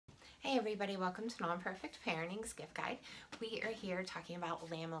Hey everybody, welcome to Nonperfect Parenting's Gift Guide. We are here talking about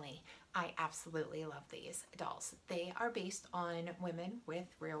Lammily. I absolutely love these dolls. They are based on women with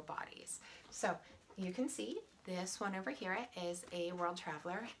real bodies. So you can see this one over here is a world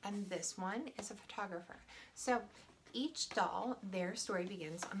traveler and this one is a photographer. So each doll, their story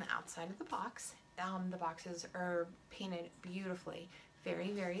begins on the outside of the box. The boxes are painted beautifully,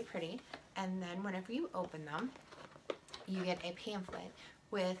 very, very pretty. And then whenever you open them, you get a pamphlet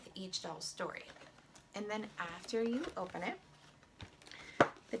with each doll's story. And then after you open it,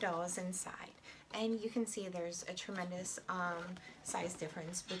 the doll is inside. And you can see there's a tremendous size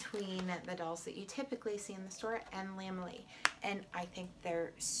difference between the dolls that you typically see in the store and Lammily. And I think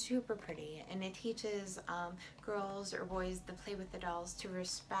they're super pretty. And it teaches girls or boys that play with the dolls to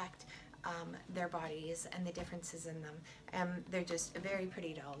respect their bodies and the differences in them. They're just very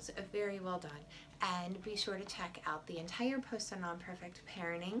pretty dolls, very well done. And be sure to check out the entire post on Nonperfect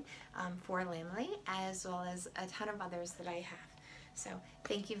Parenting for Lammily, as well as a ton of others that I have. So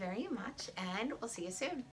thank you very much, and we'll see you soon.